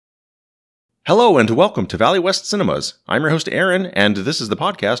Hello and welcome to Valley West Cinemas. I'm your host Aaron, and this is the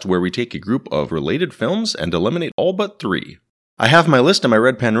podcast where we take a group of related films and eliminate all but 3. I have my list and my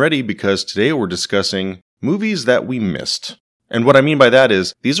red pen ready because today we're discussing movies that we missed. And what I mean by that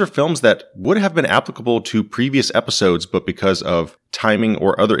is, these are films that would have been applicable to previous episodes, but because of timing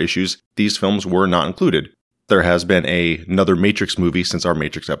or other issues, these films were not included. There has been another Matrix movie since our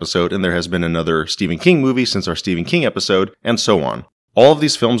Matrix episode, and there has been another Stephen King movie since our Stephen King episode, and so on. All of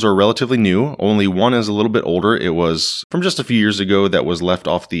these films are relatively new, only one is a little bit older. It was from just a few years ago that was left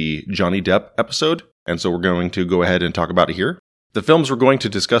off the Johnny Depp episode, and so we're going to go ahead and talk about it here. The films we're going to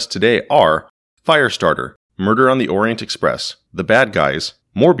discuss today are Firestarter, Murder on the Orient Express, The Bad Guys,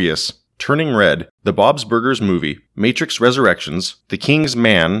 Morbius, Turning Red, The Bob's Burgers Movie, Matrix Resurrections, The King's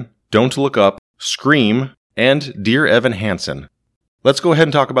Man, Don't Look Up, Scream, and Dear Evan Hansen. Let's go ahead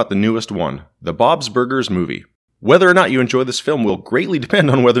and talk about the newest one, The Bob's Burgers Movie. Whether or not you enjoy this film will greatly depend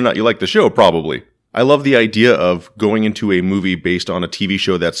on whether or not you like the show, probably. I love the idea of going into a movie based on a TV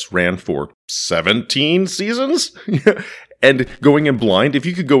show that's ran for 17 seasons? And going in blind. If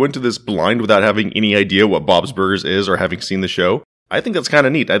you could go into this blind without having any idea what Bob's Burgers is or having seen the show, I think that's kind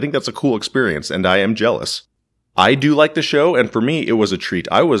of neat. I think that's a cool experience, and I am jealous. I do like the show, and for me, it was a treat.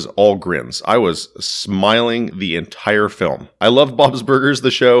 I was all grins. I was smiling the entire film. I loved Bob's Burgers,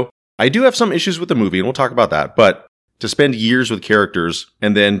 the show. I do have some issues with the movie, and we'll talk about that, but to spend years with characters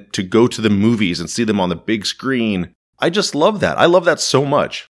and then to go to the movies and see them on the big screen, I just love that. I love that so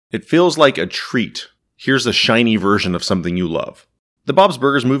much. It feels like a treat. Here's a shiny version of something you love. The Bob's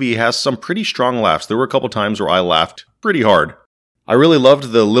Burgers movie has some pretty strong laughs. There were a couple times where I laughed pretty hard. I really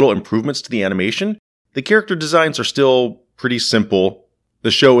loved the little improvements to the animation. The character designs are still pretty simple.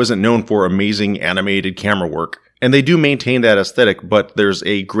 The show isn't known for amazing animated camera work. And they do maintain that aesthetic, but there's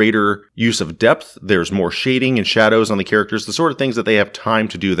a greater use of depth. There's more shading and shadows on the characters, the sort of things that they have time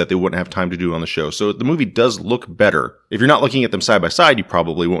to do that they wouldn't have time to do on the show. So the movie does look better. If you're not looking at them side by side, you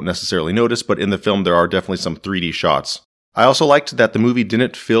probably won't necessarily notice, but in the film there are definitely some 3D shots. I also liked that the movie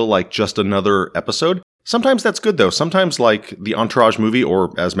didn't feel like just another episode. Sometimes that's good though. Sometimes like the Entourage movie,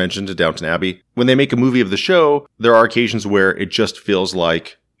 or as mentioned, Downton Abbey, when they make a movie of the show, there are occasions where it just feels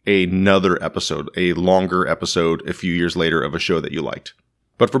like another episode, a longer episode a few years later of a show that you liked.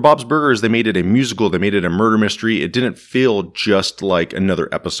 But for Bob's Burgers, they made it a musical, they made it a murder mystery. It didn't feel just like another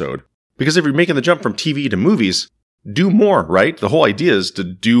episode. Because if you're making the jump from TV to movies, do more, right? The whole idea is to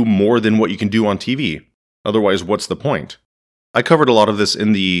do more than what you can do on TV. Otherwise, what's the point? I covered a lot of this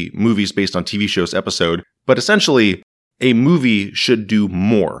in the movies based on TV shows episode, but essentially, a movie should do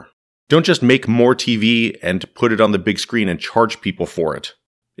more. Don't just make more TV and put it on the big screen and charge people for it.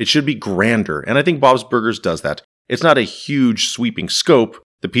 It should be grander, and I think Bob's Burgers does that. It's not a huge sweeping scope.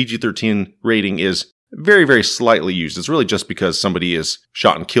 The PG-13 rating is very, very slightly used. It's really just because somebody is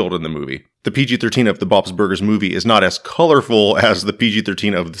shot and killed in the movie. The PG-13 of the Bob's Burgers movie is not as colorful as the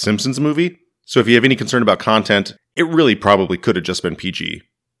PG-13 of the Simpsons movie. So if you have any concern about content, it really probably could have just been PG.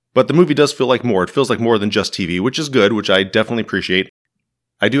 But the movie does feel like more. It feels like more than just TV, which is good, which I definitely appreciate.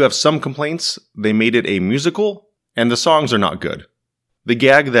 I do have some complaints. They made it a musical, and the songs are not good. The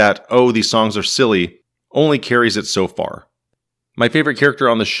gag that, oh, these songs are silly, only carries it so far. My favorite character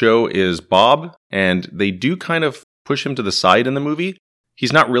on the show is Bob, and they do kind of push him to the side in the movie.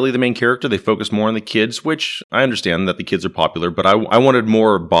 He's not really the main character. They focus more on the kids, which I understand that the kids are popular, but I wanted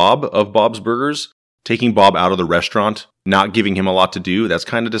more Bob of Bob's Burgers. Taking Bob out of the restaurant, not giving him a lot to do, that's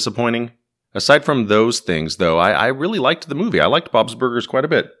kind of disappointing. Aside from those things, though, I really liked the movie. I liked Bob's Burgers quite a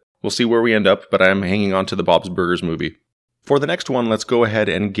bit. We'll see where we end up, but I'm hanging on to the Bob's Burgers movie. For the next one, let's go ahead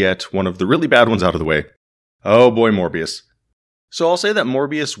and get one of the really bad ones out of the way. Oh boy, Morbius. So I'll say that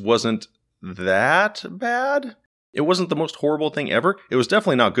Morbius wasn't that bad. It wasn't the most horrible thing ever. It was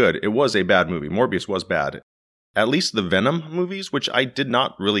definitely not good. It was a bad movie. Morbius was bad. At least the Venom movies, which I did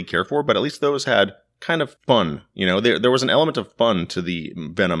not really care for, but at least those had kind of fun. You know, there was an element of fun to the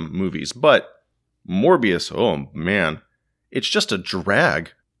Venom movies. But Morbius, oh man, it's just a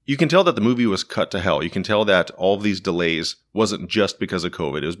drag. You can tell that the movie was cut to hell. You can tell that all of these delays wasn't just because of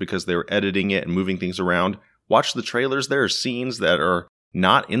COVID. It was because they were editing it and moving things around. Watch the trailers. There are scenes that are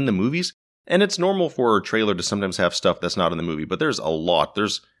not in the movies. And it's normal for a trailer to sometimes have stuff that's not in the movie. But there's a lot.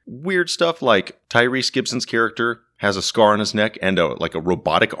 There's weird stuff like Tyrese Gibson's character has a scar on his neck and a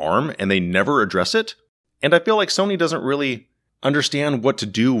robotic arm. And they never address it. And I feel like Sony doesn't really understand what to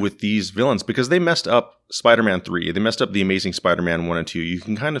do with these villains because they messed up Spider-Man 3. They messed up The Amazing Spider-Man 1 and 2. You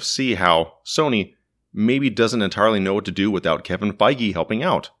can kind of see how Sony maybe doesn't entirely know what to do without Kevin Feige helping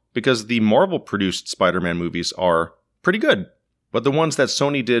out because the Marvel-produced Spider-Man movies are pretty good. But the ones that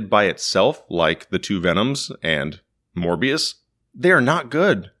Sony did by itself, like the two Venoms and Morbius, they are not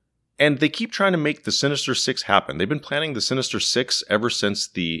good. And they keep trying to make the Sinister Six happen. They've been planning the Sinister Six ever since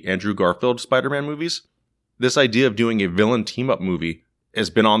the Andrew Garfield Spider-Man movies. This idea of doing a villain team-up movie has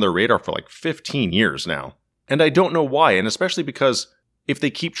been on their radar for like 15 years now. And I don't know why, and especially because if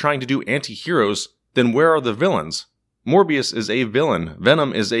they keep trying to do anti-heroes, then where are the villains? Morbius is a villain.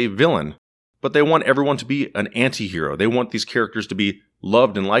 Venom is a villain. But they want everyone to be an anti-hero. They want these characters to be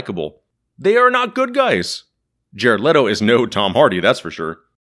loved and likable. They are not good guys. Jared Leto is no Tom Hardy, that's for sure.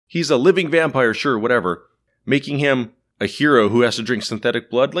 He's a living vampire, sure, whatever. Making him a hero who has to drink synthetic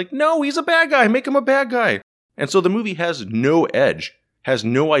blood? Like, no, he's a bad guy. Make him a bad guy. And so the movie has no edge, has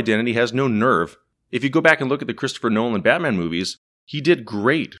no identity, has no nerve. If you go back and look at the Christopher Nolan Batman movies, he did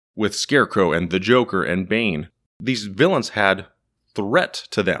great with Scarecrow and the Joker and Bane. These villains had threat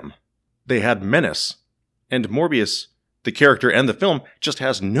to them. They had menace. And Morbius, the character and the film, just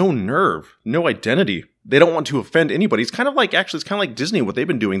has no nerve, no identity. They don't want to offend anybody. It's kind of like Disney, what they've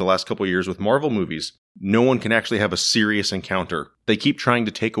been doing the last couple of years with Marvel movies. No one can actually have a serious encounter. They keep trying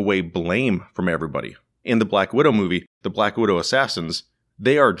to take away blame from everybody. In the Black Widow movie, the Black Widow assassins,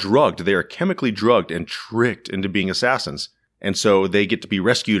 they are drugged. They are chemically drugged and tricked into being assassins. And so they get to be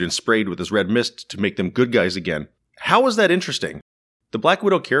rescued and sprayed with this red mist to make them good guys again. How is that interesting? The Black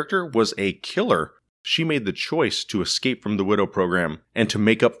Widow character was a killer. She made the choice to escape from the Widow program and to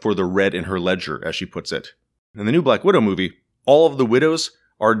make up for the red in her ledger, as she puts it. In the new Black Widow movie, all of the widows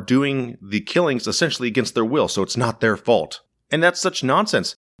are doing the killings essentially against their will, so it's not their fault. And that's such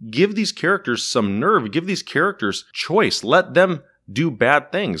nonsense. Give these characters some nerve. Give these characters choice. Let them do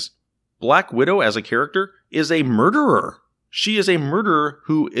bad things. Black Widow as a character is a murderer. She is a murderer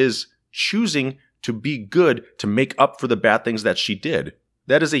who is choosing to be good to make up for the bad things that she did.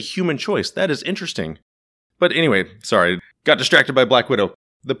 That is a human choice. That is interesting. But anyway, sorry, got distracted by Black Widow.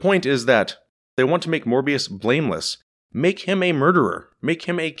 The point is that they want to make Morbius blameless. Make him a murderer. Make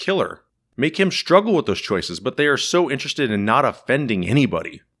him a killer. Make him struggle with those choices, but they are so interested in not offending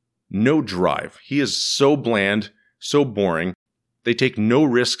anybody. No drive. He is so bland, so boring. They take no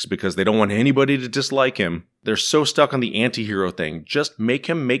risks because they don't want anybody to dislike him. They're so stuck on the anti-hero thing. Just make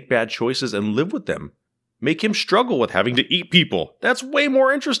him make bad choices and live with them. Make him struggle with having to eat people. That's way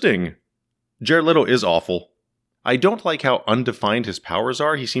more interesting. Jared Leto is awful. I don't like how undefined his powers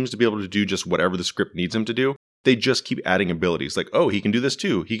are. He seems to be able to do just whatever the script needs him to do. They just keep adding abilities. Like, oh, he can do this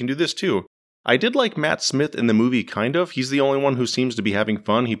too. He can do this too. I did like Matt Smith in the movie, kind of. He's the only one who seems to be having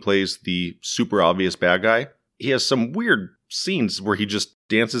fun. He plays the super obvious bad guy. He has some weird scenes where he just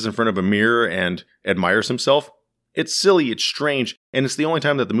dances in front of a mirror and admires himself. It's silly, it's strange, and it's the only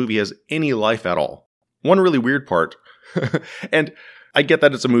time that the movie has any life at all. One really weird part, and I get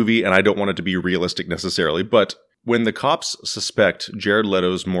that it's a movie and I don't want it to be realistic necessarily, but when the cops suspect Jared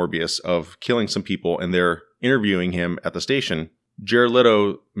Leto's Morbius of killing some people and they're interviewing him at the station, Jared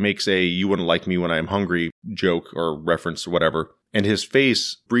Leto makes a "you wouldn't like me when I'm hungry" joke or reference, whatever, and his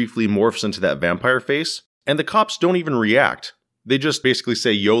face briefly morphs into that vampire face, and the cops don't even react. They just basically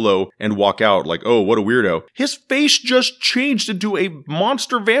say YOLO and walk out like, oh, what a weirdo. His face just changed into a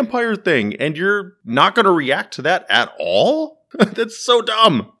monster vampire thing, and you're not going to react to that at all? That's so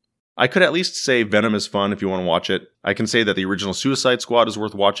dumb. I could at least say Venom is fun if you want to watch it. I can say that the original Suicide Squad is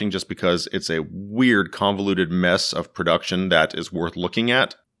worth watching just because it's a weird, convoluted mess of production that is worth looking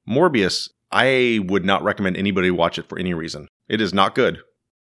at. Morbius, I would not recommend anybody watch it for any reason. It is not good.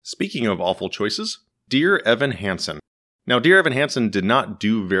 Speaking of awful choices, Dear Evan Hansen. Now, Dear Evan Hansen did not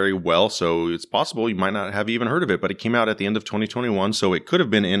do very well, so it's possible you might not have even heard of it, but it came out at the end of 2021, so it could have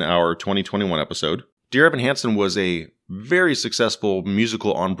been in our 2021 episode. Dear Evan Hansen was a very successful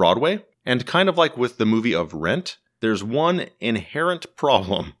musical on Broadway, and kind of like with the movie of Rent, there's one inherent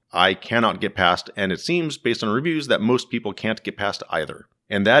problem I cannot get past, and it seems, based on reviews, that most people can't get past either.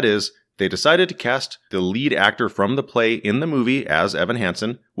 And that is, they decided to cast the lead actor from the play in the movie as Evan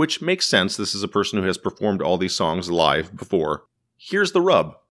Hansen, which makes sense. This is a person who has performed all these songs live before. Here's the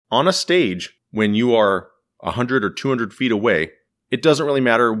rub. On a stage, when you are 100 or 200 feet away, it doesn't really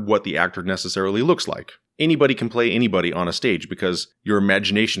matter what the actor necessarily looks like. Anybody can play anybody on a stage because your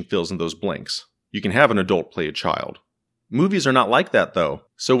imagination fills in those blanks. You can have an adult play a child. Movies are not like that, though.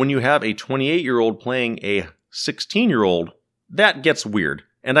 So when you have a 28-year-old playing a 16-year-old, that gets weird.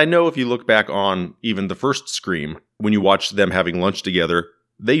 And I know if you look back on even the first Scream, when you watch them having lunch together,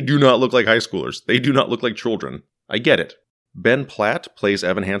 they do not look like high schoolers. They do not look like children. I get it. Ben Platt plays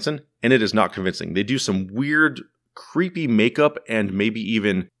Evan Hansen, and it is not convincing. They do some weird, creepy makeup and maybe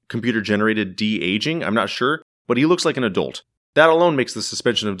even computer-generated de-aging. I'm not sure, but he looks like an adult. That alone makes the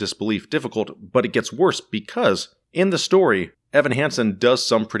suspension of disbelief difficult, but it gets worse because in the story, Evan Hansen does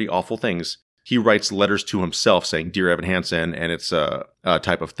some pretty awful things. he writes letters to himself saying, "Dear Evan Hansen," and it's a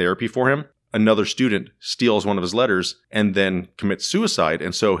type of therapy for him. Another student steals one of his letters and then commits suicide.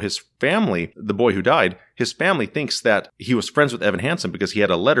 And so his family, the boy who died, his family thinks that he was friends with Evan Hansen because he had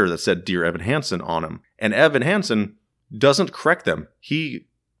a letter that said "Dear Evan Hansen" on him. And Evan Hansen doesn't correct them. He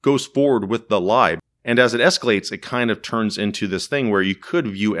goes forward with the lie. And as it escalates, it kind of turns into this thing where you could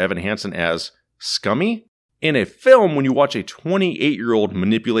view Evan Hansen as scummy. In a film, when you watch a 28-year-old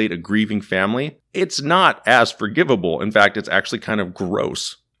manipulate a grieving family, it's not as forgivable. In fact, it's actually kind of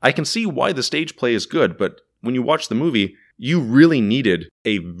gross. I can see why the stage play is good, but when you watch the movie, you really needed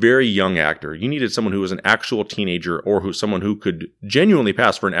a very young actor. You needed someone who was an actual teenager or someone who could genuinely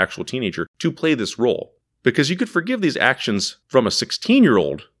pass for an actual teenager to play this role. Because you could forgive these actions from a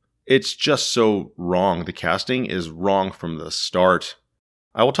 16-year-old. It's just so wrong. The casting is wrong from the start.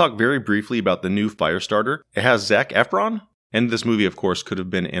 I will talk very briefly about the new Firestarter. It has Zac Efron, and this movie, of course, could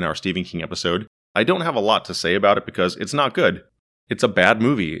have been in our Stephen King episode. I don't have a lot to say about it because it's not good. It's a bad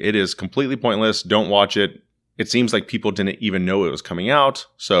movie. It is completely pointless. Don't watch it. It seems like people didn't even know it was coming out,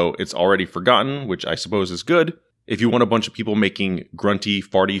 so it's already forgotten, which I suppose is good. If you want a bunch of people making grunty,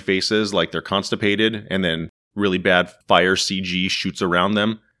 farty faces like they're constipated, and then really bad fire CG shoots around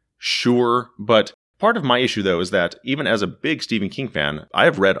them, sure. But part of my issue, though, is that even as a big Stephen King fan, I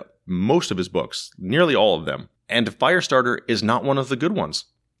have read most of his books, nearly all of them, and Firestarter is not one of the good ones.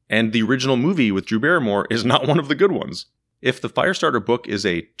 And the original movie with Drew Barrymore is not one of the good ones. If the Firestarter book is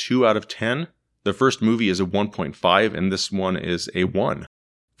a 2 out of 10, the first movie is a 1.5, and this one is a 1.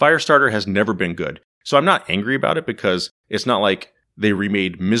 Firestarter has never been good. So I'm not angry about it because it's not like they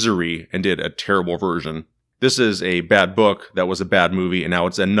remade Misery and did a terrible version. This is a bad book that was a bad movie, and now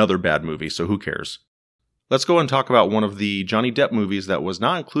it's another bad movie, so who cares? Let's go and talk about one of the Johnny Depp movies that was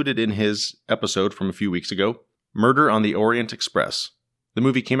not included in his episode from a few weeks ago, Murder on the Orient Express. The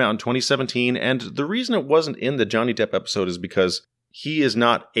movie came out in 2017, and the reason it wasn't in the Johnny Depp episode is because he is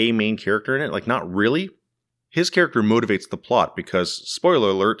not a main character in it, like not really. His character motivates the plot because, spoiler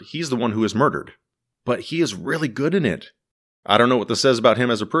alert, he's the one who is murdered. But he is really good in it. I don't know what this says about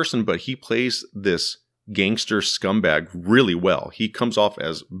him as a person, but he plays this gangster scumbag really well. He comes off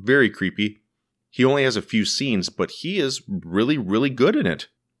as very creepy. He only has a few scenes, but he is really, really good in it.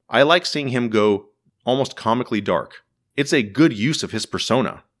 I like seeing him go almost comically dark. It's a good use of his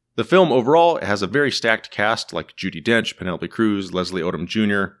persona. The film overall has a very stacked cast like Judi Dench, Penelope Cruz, Leslie Odom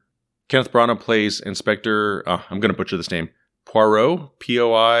Jr. Kenneth Branagh plays Inspector, I'm going to butcher this name, Poirot,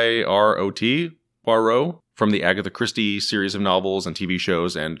 Poirot, Poirot, from the Agatha Christie series of novels and TV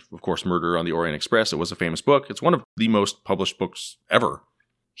shows, and of course Murder on the Orient Express. It was a famous book. It's one of the most published books ever.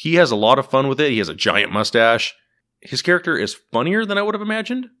 He has a lot of fun with it. He has a giant mustache. His character is funnier than I would have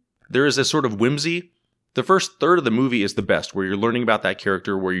imagined. There is a sort of whimsy. The first third of the movie is the best, where you're learning about that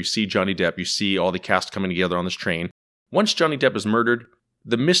character, where you see Johnny Depp, you see all the cast coming together on this train. Once Johnny Depp is murdered,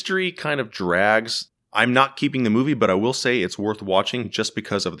 the mystery kind of drags. I'm not keeping the movie, but I will say it's worth watching just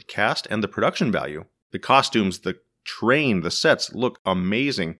because of the cast and the production value. The costumes, the train, the sets look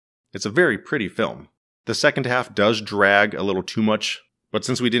amazing. It's a very pretty film. The second half does drag a little too much, but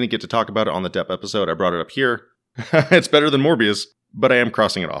since we didn't get to talk about it on the Depp episode, I brought it up here. It's better than Morbius, but I am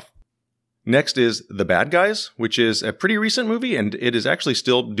crossing it off. Next is The Bad Guys, which is a pretty recent movie, and it is actually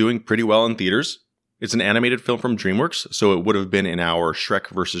still doing pretty well in theaters. It's an animated film from DreamWorks, so it would have been in our Shrek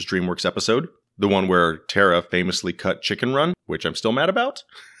vs. DreamWorks episode, the one where Tara famously cut Chicken Run, which I'm still mad about.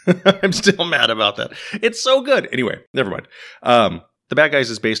 I'm still mad about that. It's so good. Anyway, never mind. The Bad Guys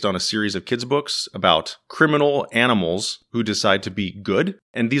is based on a series of kids' books about criminal animals who decide to be good,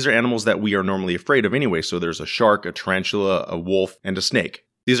 and these are animals that we are normally afraid of anyway, so there's a shark, a tarantula, a wolf, and a snake.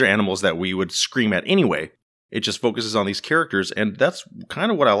 These are animals that we would scream at anyway. It just focuses on these characters, and that's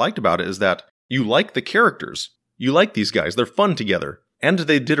kind of what I liked about it, is that you like the characters. You like these guys. They're fun together. And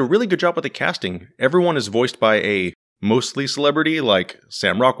they did a really good job with the casting. Everyone is voiced by a mostly celebrity like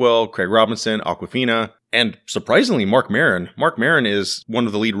Sam Rockwell, Craig Robinson, Awkwafina, and surprisingly, Mark Maron. Mark Maron is one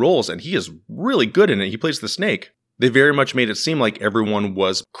of the lead roles, and he is really good in it. He plays the snake. They very much made it seem like everyone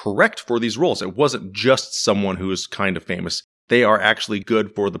was correct for these roles. It wasn't just someone who is kind of famous. They are actually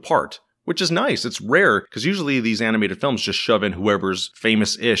good for the part, which is nice. It's rare, because usually these animated films just shove in whoever's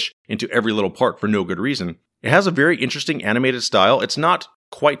famous-ish into every little part for no good reason. It has a very interesting animated style. It's not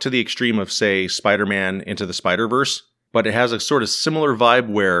quite to the extreme of, say, Spider-Man Into the Spider-Verse, but it has a sort of similar vibe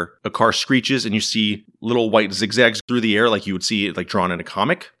where a car screeches and you see little white zigzags through the air like you would see it like drawn in a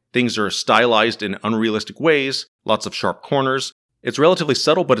comic. Things are stylized in unrealistic ways, lots of sharp corners. It's relatively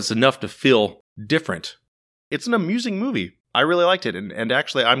subtle, but it's enough to feel different. It's an amusing movie. I really liked it, and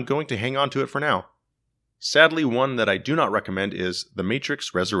actually I'm going to hang on to it for now. Sadly, one that I do not recommend is The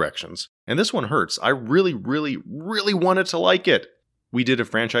Matrix Resurrections. And this one hurts. I really, really, really wanted to like it. We did a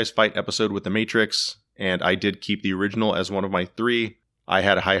franchise fight episode with The Matrix, and I did keep the original as one of my 3. I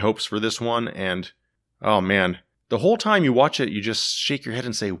had high hopes for this one, and oh man, the whole time you watch it, you just shake your head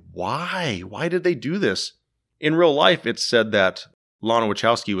and say, why? Why did they do this? In real life, it's said that Lana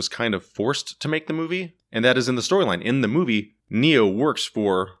Wachowski was kind of forced to make the movie, and that is in the storyline. In the movie, Neo works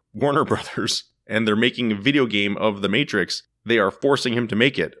for Warner Brothers, and they're making a video game of The Matrix. They are forcing him to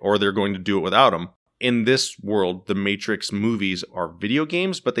make it, or they're going to do it without him. In this world, the Matrix movies are video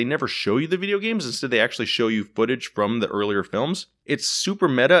games, but they never show you the video games. Instead, they actually show you footage from the earlier films. It's super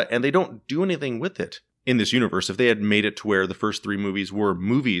meta, and they don't do anything with it. In this universe, if they had made it to where the first 3 movies were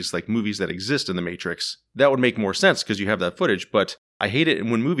movies, like movies that exist in the Matrix, that would make more sense because you have that footage. But I hate it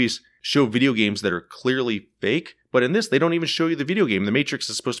when movies show video games that are clearly fake, but in this, they don't even show you the video game. The Matrix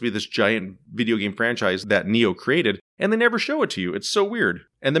is supposed to be this giant video game franchise that Neo created, and they never show it to you. It's so weird.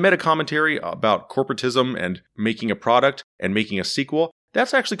 And the meta commentary about corporatism and making a product and making a sequel,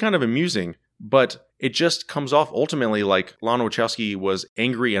 that's actually kind of amusing, but it just comes off ultimately like Lana Wachowski was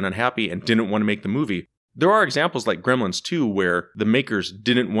angry and unhappy and didn't want to make the movie. There are examples like Gremlins 2 where the makers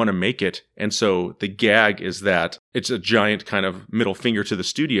didn't want to make it, and so the gag is that it's a giant kind of middle finger to the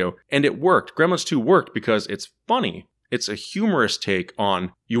studio, and it worked. Gremlins 2 worked because it's funny. It's a humorous take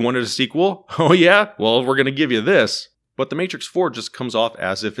on, you wanted a sequel? Oh yeah? Well, we're going to give you this. But The Matrix 4 just comes off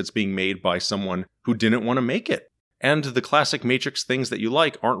as if it's being made by someone who didn't want to make it. And the classic Matrix things that you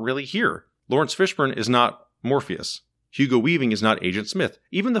like aren't really here. Lawrence Fishburne is not Morpheus. Hugo Weaving is not Agent Smith.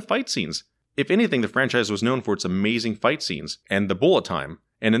 Even the fight scenes. If anything, the franchise was known for its amazing fight scenes and the bullet time.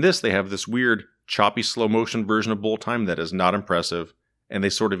 And in this, they have this weird, choppy, slow motion version of bullet time that is not impressive. And they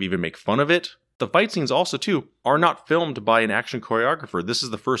sort of even make fun of it. The fight scenes also, too, are not filmed by an action choreographer. This is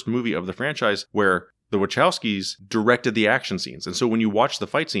the first movie of the franchise where the Wachowskis directed the action scenes. And so when you watch the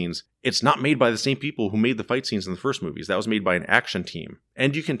fight scenes, it's not made by the same people who made the fight scenes in the first movies. That was made by an action team.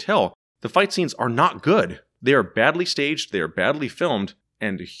 And you can tell the fight scenes are not good. They are badly staged, they are badly filmed,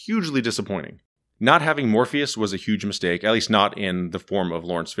 and hugely disappointing. Not having Morpheus was a huge mistake, at least not in the form of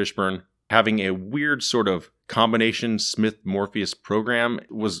Lawrence Fishburne. Having a weird sort of combination Smith-Morpheus program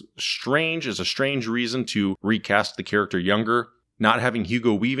was strange, is a strange reason to recast the character younger. Not having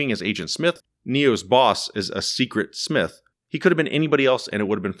Hugo Weaving as Agent Smith, Neo's boss is a secret Smith. He could have been anybody else and it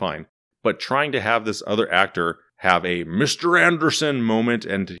would have been fine. But trying to have this other actor have a Mr. Anderson moment,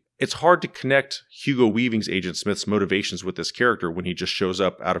 and it's hard to connect Hugo Weaving's Agent Smith's motivations with this character when he just shows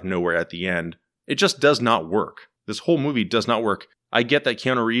up out of nowhere at the end. It just does not work. This whole movie does not work. I get that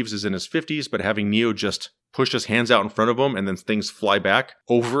Keanu Reeves is in his 50s, but having Neo just push his hands out in front of him and then things fly back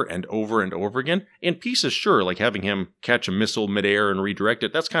over and over and over again, in pieces, sure, like having him catch a missile midair and redirect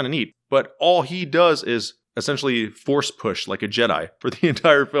it, that's kind of neat. But all he does is essentially force push like a Jedi for the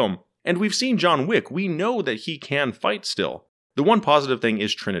entire film. And we've seen John Wick. We know that he can fight still. The one positive thing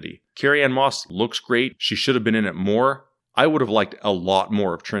is Trinity. Carrie-Anne Moss looks great. She should have been in it more. I would have liked a lot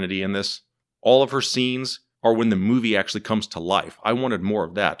more of Trinity in this. All of her scenes are when the movie actually comes to life. I wanted more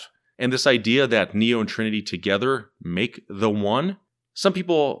of that. And this idea that Neo and Trinity together make the one. Some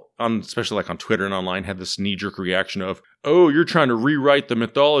people, especially like on Twitter and online, have this knee-jerk reaction of, oh, you're trying to rewrite the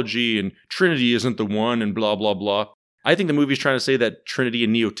mythology and Trinity isn't the one and blah, blah, blah. I think the movie's trying to say that Trinity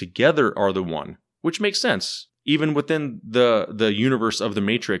and Neo together are the one, which makes sense. Even within the universe of the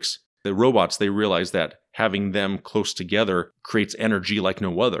Matrix, the robots, they realize that having them close together creates energy like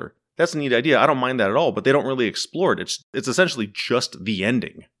no other. That's a neat idea. I don't mind that at all, but they don't really explore it. It's essentially just the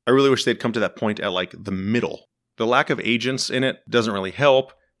ending. I really wish they'd come to that point at like the middle. The lack of agents in it doesn't really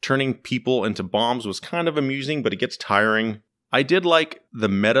help. Turning people into bombs was kind of amusing, but it gets tiring. I did like the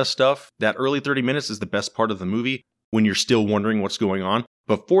meta stuff. That early 30 minutes is the best part of the movie when you're still wondering what's going on.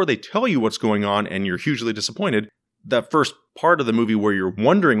 Before they tell you what's going on and you're hugely disappointed, that first part of the movie where you're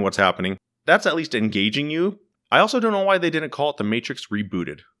wondering what's happening, that's at least engaging you. I also don't know why they didn't call it The Matrix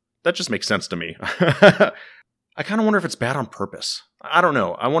Rebooted. That just makes sense to me. I kind of wonder if it's bad on purpose. I don't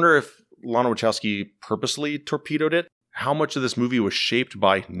know. I wonder if Lana Wachowski purposely torpedoed it. How much of this movie was shaped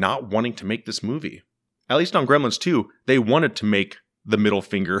by not wanting to make this movie? At least on Gremlins 2, they wanted to make the middle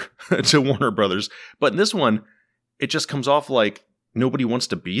finger to Warner Brothers. But in this one, it just comes off like nobody wants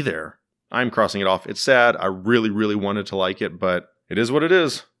to be there. I'm crossing it off. It's sad. I really, really wanted to like it, but it is what it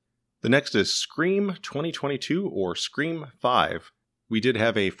is. The next is Scream 2022 or Scream 5. We did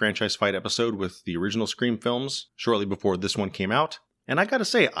have a franchise fight episode with the original Scream films shortly before this one came out. And I gotta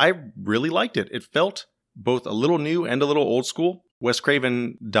say, I really liked it. It felt both a little new and a little old school. Wes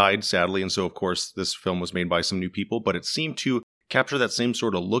Craven died, sadly, and so of course this film was made by some new people, but it seemed to capture that same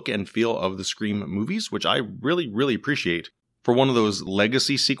sort of look and feel of the Scream movies, which I really, really appreciate. For one of those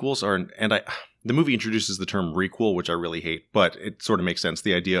legacy sequels, the movie introduces the term requel, which I really hate, but it sort of makes sense.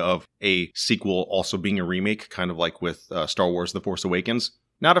 The idea of a sequel also being a remake, kind of like with Star Wars The Force Awakens.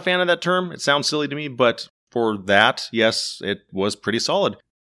 Not a fan of that term. It sounds silly to me, but for that, yes, it was pretty solid.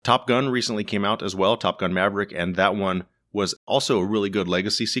 Top Gun recently came out as well, Top Gun Maverick, and that one was also a really good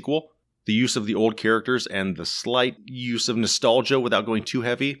legacy sequel. The use of the old characters and the slight use of nostalgia without going too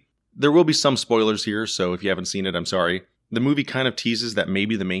heavy. There will be some spoilers here, so if you haven't seen it, I'm sorry. The movie kind of teases that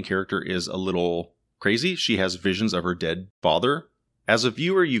maybe the main character is a little crazy. She has visions of her dead father. As a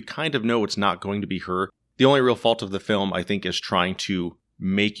viewer, you kind of know it's not going to be her. The only real fault of the film, I think, is trying to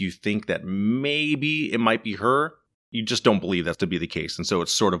make you think that maybe it might be her. You just don't believe that to be the case, and so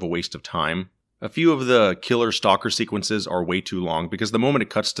it's sort of a waste of time. A few of the killer stalker sequences are way too long because the moment it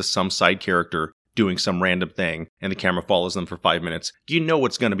cuts to some side character doing some random thing and the camera follows them for 5 minutes, you know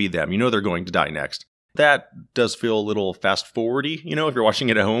it's going to be them. You know they're going to die next. That does feel a little fast-forward-y, if you're watching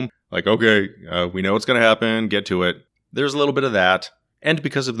it at home. Like, okay, we know what's going to happen, get to it. There's a little bit of that. And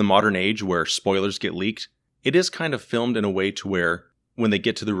because of the modern age where spoilers get leaked, it is kind of filmed in a way to where when they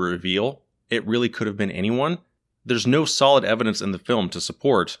get to the reveal, it really could have been anyone. There's no solid evidence in the film to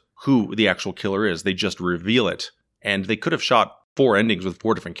support who the actual killer is. They just reveal it. And they could have shot 4 endings with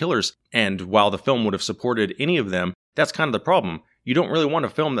 4 different killers, and while the film would have supported any of them, that's kind of the problem. You don't really want a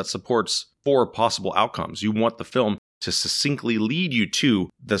film that supports 4 possible outcomes. You want the film to succinctly lead you to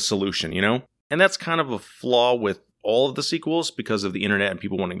the solution, And that's kind of a flaw with all of the sequels because of the internet and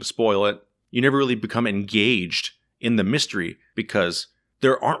people wanting to spoil it. You never really become engaged in the mystery because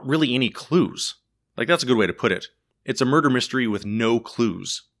there aren't really any clues. Like, that's a good way to put it. It's a murder mystery with no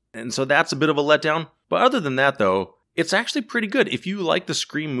clues. And so that's a bit of a letdown. But other than that, though, it's actually pretty good. If you like the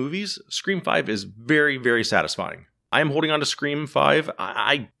Scream movies, Scream 5 is very, very satisfying. I am holding on to Scream 5.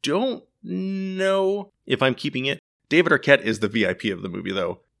 I don't know if I'm keeping it. David Arquette is the VIP of the movie,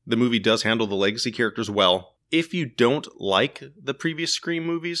 though. The movie does handle the legacy characters well. If you don't like the previous Scream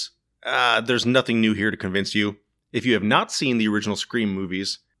movies, there's nothing new here to convince you. If you have not seen the original Scream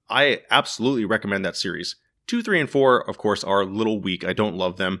movies, I absolutely recommend that series. 2, 3, and 4, of course, are a little weak. I don't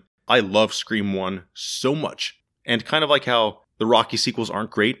love them. I love Scream 1 so much. And kind of like how the Rocky sequels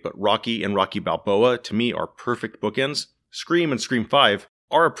aren't great, but Rocky and Rocky Balboa, to me, are perfect bookends, Scream and Scream 5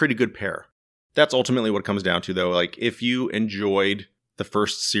 are a pretty good pair. That's ultimately what it comes down to, though. Like, if you enjoyed the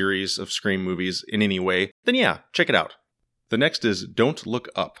first series of Scream movies in any way, then yeah, check it out. The next is Don't Look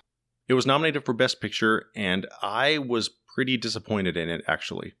Up. It was nominated for Best Picture, and I was pretty disappointed in it,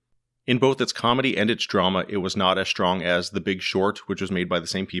 actually. In both its comedy and its drama, it was not as strong as The Big Short, which was made by the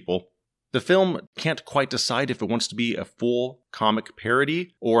same people. The film can't quite decide if it wants to be a full comic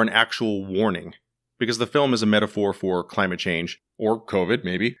parody or an actual warning, because the film is a metaphor for climate change, or COVID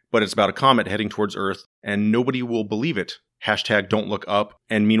maybe, but it's about a comet heading towards Earth, and nobody will believe it. Hashtag Don't Look Up,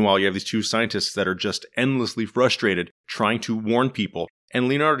 and meanwhile you have these 2 scientists that are just endlessly frustrated, trying to warn people. And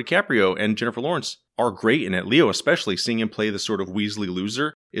Leonardo DiCaprio and Jennifer Lawrence are great in it. Leo especially, seeing him play the sort of Weasley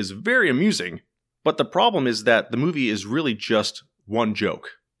loser, is very amusing. But the problem is that the movie is really just one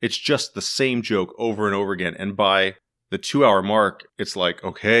joke. It's just the same joke over and over again, and by the 2-hour mark, it's like,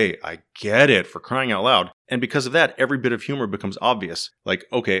 okay, I get it, for crying out loud. And because of that, every bit of humor becomes obvious. Like,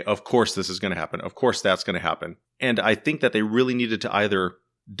 okay, of course this is going to happen. Of course that's going to happen. And I think that they really needed to either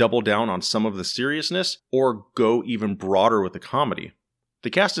double down on some of the seriousness or go even broader with the comedy. The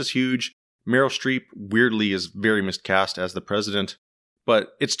cast is huge. Meryl Streep, weirdly, is very miscast as the president. But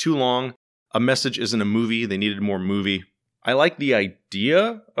it's too long. A message isn't a movie. They needed more movie. I like the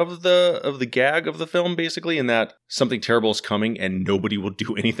idea of the gag of the film, basically, in that something terrible is coming and nobody will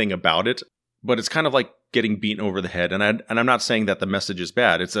do anything about it. But it's kind of like getting beaten over the head. And I'm not saying that the message is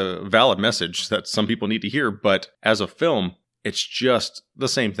bad. It's a valid message that some people need to hear. But as a film, it's just the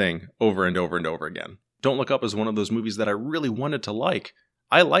same thing over and over and over again. Don't Look Up is one of those movies that I really wanted to like.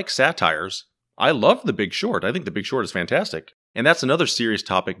 I like satires. I love The Big Short. I think The Big Short is fantastic. And that's another serious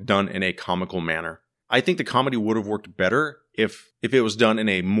topic done in a comical manner. I think the comedy would have worked better if it was done in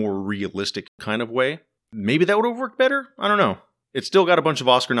a more realistic kind of way. Maybe that would have worked better? I don't know. It's still got a bunch of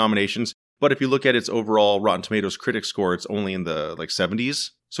Oscar nominations, but if you look at its overall Rotten Tomatoes critic score, it's only in the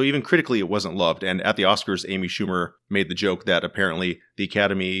 70s. So even critically, it wasn't loved. And at the Oscars, Amy Schumer made the joke that apparently the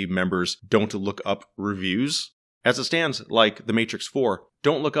Academy members don't look up reviews. As it stands, like The Matrix 4,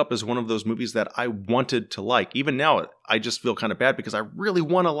 Don't Look Up is one of those movies that I wanted to like. Even now, I just feel kind of bad because I really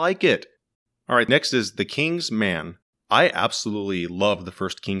want to like it. All right, next is The King's Man. I absolutely love the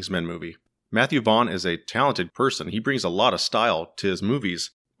first Kingsman movie. Matthew Vaughn is a talented person. He brings a lot of style to his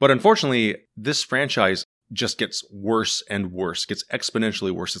movies. But unfortunately, this franchise just gets worse and worse, gets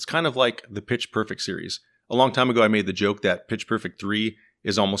exponentially worse. It's kind of like the Pitch Perfect series. A long time ago, I made the joke that Pitch Perfect 3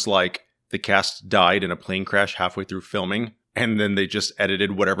 is almost like the cast died in a plane crash halfway through filming, and then they just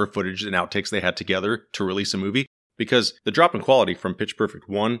edited whatever footage and outtakes they had together to release a movie. Because the drop in quality from Pitch Perfect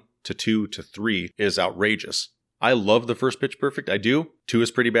 1 to 2 to 3 is outrageous. I love the first Pitch Perfect, I do. 2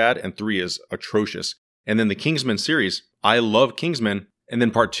 is pretty bad, and 3 is atrocious. And then the Kingsman series, I love Kingsman. And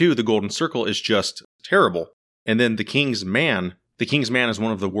then part 2, The Golden Circle, is just terrible. And then The King's Man is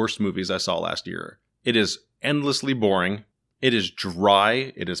one of the worst movies I saw last year. It is endlessly boring. It is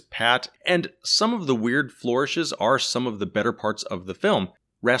dry. It is pat. And some of the weird flourishes are some of the better parts of the film.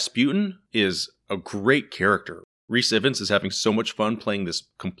 Rasputin is a great character. Rhys Ifans is having so much fun playing this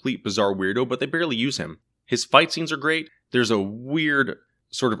complete bizarre weirdo, but they barely use him. His fight scenes are great. There's a weird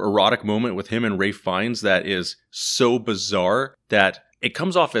sort of erotic moment with him and Ralph Fiennes that is so bizarre that it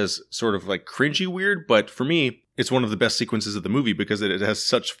comes off as sort of like cringy weird, but for me, it's one of the best sequences of the movie because it has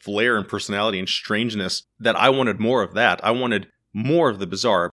such flair and personality and strangeness that I wanted more of that. I wanted more of the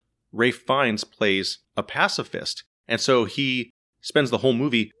bizarre. Ralph Fiennes plays a pacifist, and so he spends the whole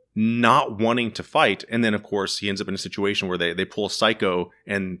movie not wanting to fight, and then of course he ends up in a situation where they pull a psycho,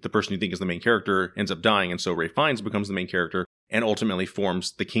 and the person you think is the main character ends up dying, and so Ralph Fiennes becomes the main character and ultimately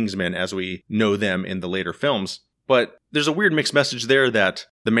forms the Kingsmen as we know them in the later films. But there's a weird mixed message there that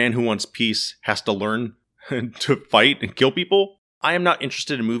the man who wants peace has to learn to fight and kill people. I am not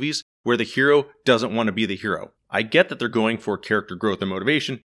interested in movies where the hero doesn't want to be the hero. I get that they're going for character growth and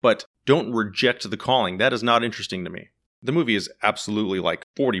motivation, but don't reject the calling. That is not interesting to me. The movie is absolutely like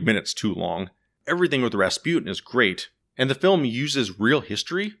 40 minutes too long. Everything with Rasputin is great, and the film uses real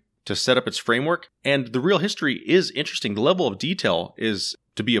history to set up its framework, and the real history is interesting. The level of detail is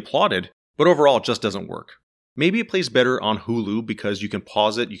to be applauded, but overall it just doesn't work. Maybe it plays better on Hulu because you can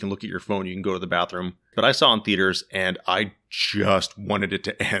pause it, you can look at your phone, you can go to the bathroom. But I saw it in theaters and I just wanted it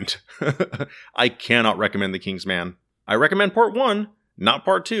to end. I cannot recommend The King's Man. I recommend part 1, not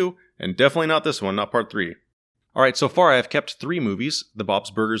part 2, and definitely not this one, not part 3. Alright, so far I have kept 3 movies, the Bob's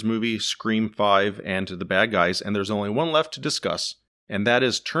Burgers movie, Scream 5, and The Bad Guys, and there's only one left to discuss, and that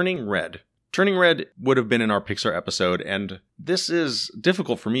is Turning Red. Turning Red would have been in our Pixar episode, and this is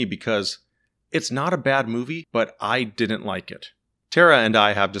difficult for me because it's not a bad movie, but I didn't like it. Tara and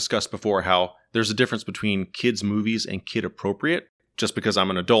I have discussed before how there's a difference between kids' movies and kid-appropriate. Just because I'm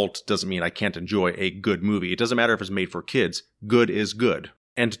an adult doesn't mean I can't enjoy a good movie. It doesn't matter if it's made for kids. Good is good.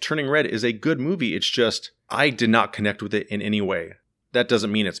 And Turning Red is a good movie. It's just, I did not connect with it in any way. That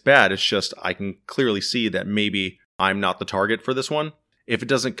doesn't mean it's bad. It's just, I can clearly see that maybe I'm not the target for this one. If it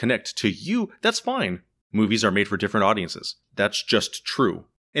doesn't connect to you, that's fine. Movies are made for different audiences. That's just true.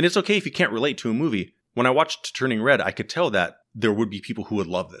 And it's okay if you can't relate to a movie. When I watched Turning Red, I could tell that there would be people who would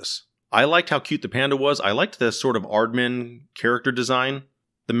love this. I liked how cute the panda was. I liked the sort of Aardman character design.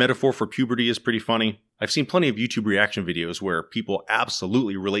 The metaphor for puberty is pretty funny. I've seen plenty of YouTube reaction videos where people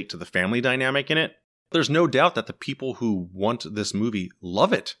absolutely relate to the family dynamic in it. There's no doubt that the people who want this movie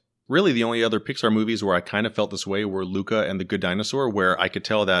love it. Really, the only other Pixar movies where I kind of felt this way were Luca and The Good Dinosaur, where I could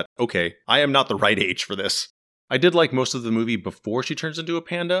tell that, okay, I am not the right age for this. I did like most of the movie before she turns into a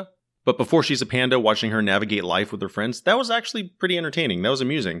panda, but before she's a panda, watching her navigate life with her friends, that was actually pretty entertaining. That was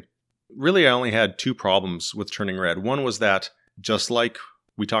amusing. Really, I only had 2 problems with Turning Red. One was that, just like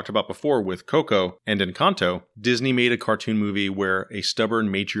we talked about before with Coco and Encanto, Disney made a cartoon movie where a stubborn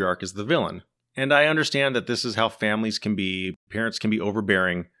matriarch is the villain. And I understand that this is how families can be, parents can be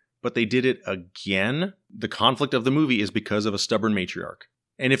overbearing, but they did it again. The conflict of the movie is because of a stubborn matriarch.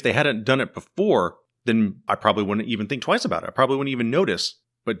 And if they hadn't done it before, then I probably wouldn't even think twice about it. I probably wouldn't even notice.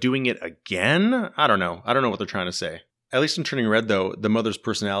 But doing it again? I don't know. I don't know what they're trying to say. At least in Turning Red, though, the mother's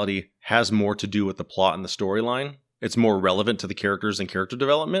personality has more to do with the plot and the storyline. It's more relevant to the characters and character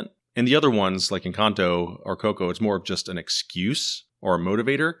development. In the other ones, like Encanto or Coco, it's more of just an excuse or a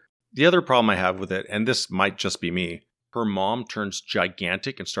motivator. The other problem I have with it, and this might just be me, her mom turns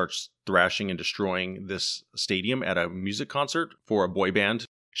gigantic and starts thrashing and destroying this stadium at a music concert for a boy band.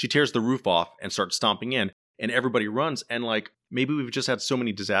 She tears the roof off and starts stomping in, and everybody runs, and maybe we've just had so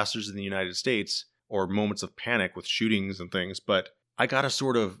many disasters in the United States, or moments of panic with shootings and things, but I got a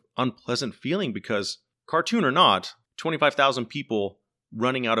sort of unpleasant feeling because, cartoon or not, 25,000 people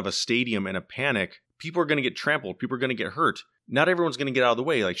running out of a stadium in a panic, people are going to get trampled, people are going to get hurt. Not everyone's going to get out of the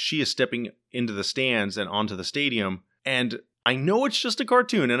way. She is stepping into the stands and onto the stadium, and I know it's just a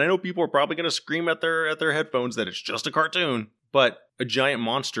cartoon, and I know people are probably going to scream at their headphones that it's just a cartoon, but a giant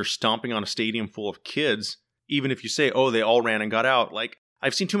monster stomping on a stadium full of kids, even if you say, oh, they all ran and got out,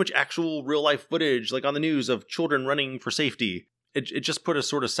 I've seen too much actual real-life footage, on the news, of children running for safety. It just put a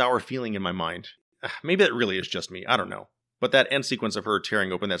sort of sour feeling in my mind. maybe that really is just me. I don't know. But that end sequence of her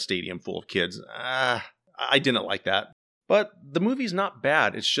tearing open that stadium full of kids, I didn't like that. But the movie's not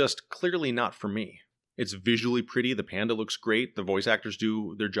bad, it's just clearly not for me. It's visually pretty, the panda looks great, the voice actors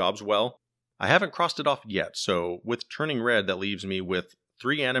do their jobs well. I haven't crossed it off yet, so with Turning Red, that leaves me with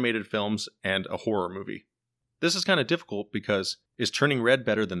 3 animated films and a horror movie. This is kind of difficult because is Turning Red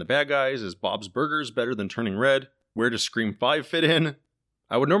better than The Bad Guys? Is Bob's Burgers better than Turning Red? Where does Scream 5 fit in?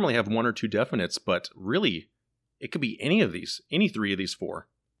 I would normally have 1 or 2 definites, but really, it could be any 3 of these 4.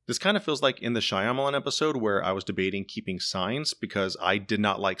 This kind of feels like in the Shyamalan episode where I was debating keeping Signs because I did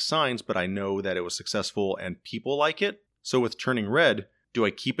not like Signs, but I know that it was successful and people like it. So with Turning Red, do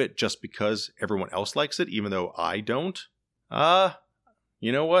I keep it just because everyone else likes it, even though I don't?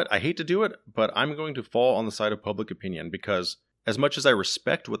 You know what? I hate to do it, but I'm going to fall on the side of public opinion because as much as I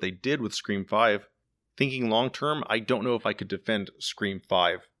respect what they did with Scream 5, thinking long term, I don't know if I could defend Scream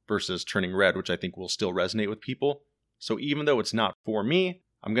 5 versus Turning Red, which I think will still resonate with people. So even though it's not for me,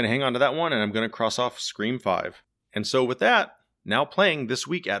 I'm going to hang on to that one and I'm going to cross off Scream 5. And so with that, now playing this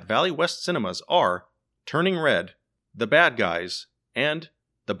week at Valley West Cinemas are Turning Red, The Bad Guys, and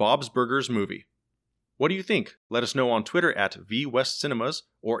the Bob's Burgers movie. What do you think? Let us know on Twitter at VWestCinemas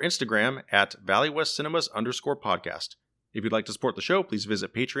or Instagram at ValleyWestCinemas_podcast. If you'd like to support the show, please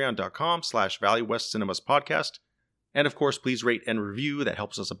visit patreon.com/ValleyWestCinemasPodcast. And of course, please rate and review. That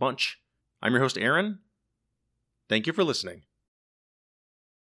helps us a bunch. I'm your host, Aaron. Thank you for listening.